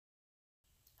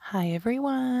Hi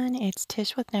everyone, it's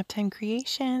Tish with Naptime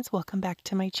Creations. Welcome back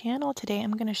to my channel. Today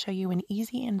I'm going to show you an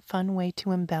easy and fun way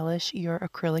to embellish your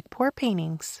acrylic pour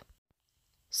paintings.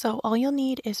 So all you'll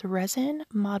need is resin,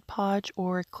 Mod Podge,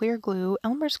 or clear glue.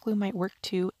 Elmer's glue might work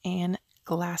too, and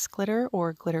glass glitter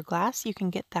or glitter glass. You can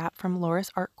get that from Laura's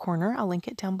Art Corner. I'll link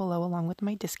it down below along with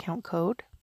my discount code.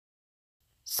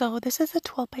 So this is a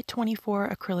 12 by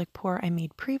 24 acrylic pour I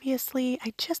made previously.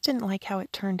 I just didn't like how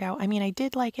it turned out. I mean, I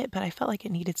did like it, but I felt like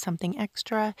it needed something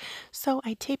extra. So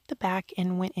I taped the back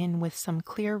and went in with some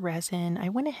clear resin. I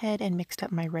went ahead and mixed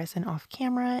up my resin off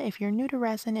camera. If you're new to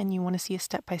resin and you want to see a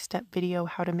step-by-step video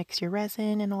how to mix your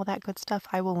resin and all that good stuff,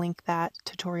 I will link that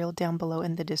tutorial down below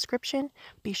in the description.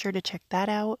 Be sure to check that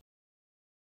out.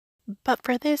 But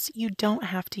for this, you don't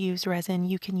have to use resin.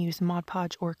 You can use Mod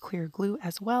Podge or clear glue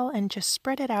as well and just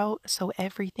spread it out so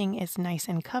everything is nice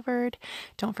and covered.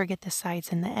 Don't forget the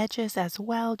sides and the edges as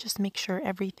well. Just make sure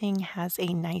everything has a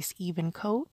nice even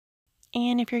coat.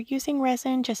 And if you're using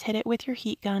resin, just hit it with your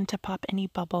heat gun to pop any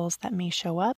bubbles that may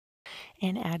show up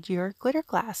and add your glitter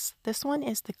glass. This one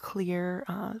is the clear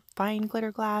fine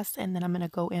glitter glass, and then I'm going to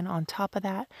go in on top of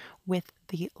that with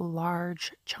the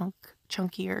large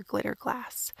chunkier glitter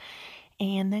glass.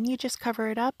 And then you just cover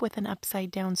it up with an upside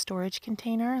down storage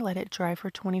container, let it dry for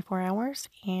 24 hours,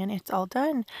 and it's all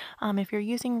done. If you're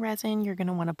using resin, you're going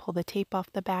to want to pull the tape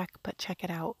off the back, but check it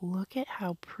out. Look at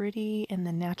how pretty in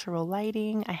the natural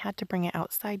lighting. I had to bring it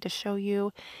outside to show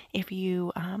you. If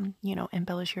you,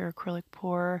 embellish your acrylic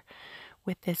pour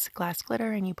with this glass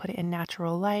glitter and you put it in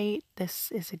natural light,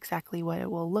 this is exactly what it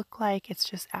will look like. It's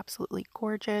just absolutely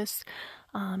gorgeous.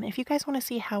 If you guys want to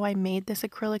see how I made this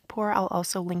acrylic pour, I'll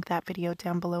also link that video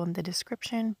down below in the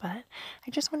description, but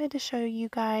I just wanted to show you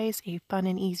guys a fun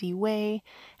and easy way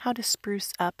how to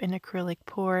spruce up an acrylic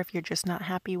pour if you're just not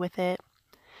happy with it.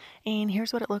 And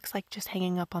here's what it looks like just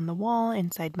hanging up on the wall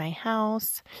inside my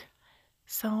house.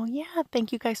 So yeah,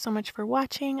 thank you guys so much for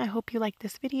watching. I hope you liked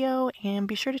this video, and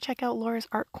be sure to check out Laura's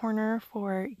Art Corner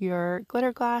for your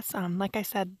glitter glass. Like I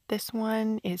said, this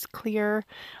one is clear.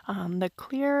 The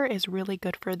clear is really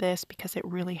good for this because it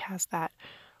really has that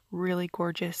really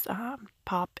gorgeous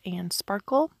pop and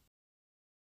sparkle.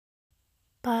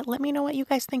 But let me know what you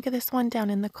guys think of this one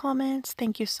down in the comments.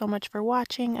 Thank you so much for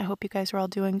watching. I hope you guys are all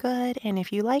doing good. And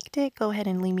if you liked it, go ahead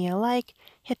and leave me a like,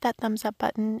 hit that thumbs up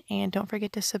button, and don't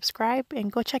forget to subscribe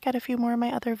and go check out a few more of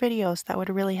my other videos. That would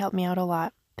really help me out a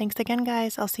lot. Thanks again,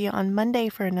 guys. I'll see you on Monday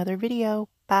for another video.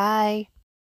 Bye.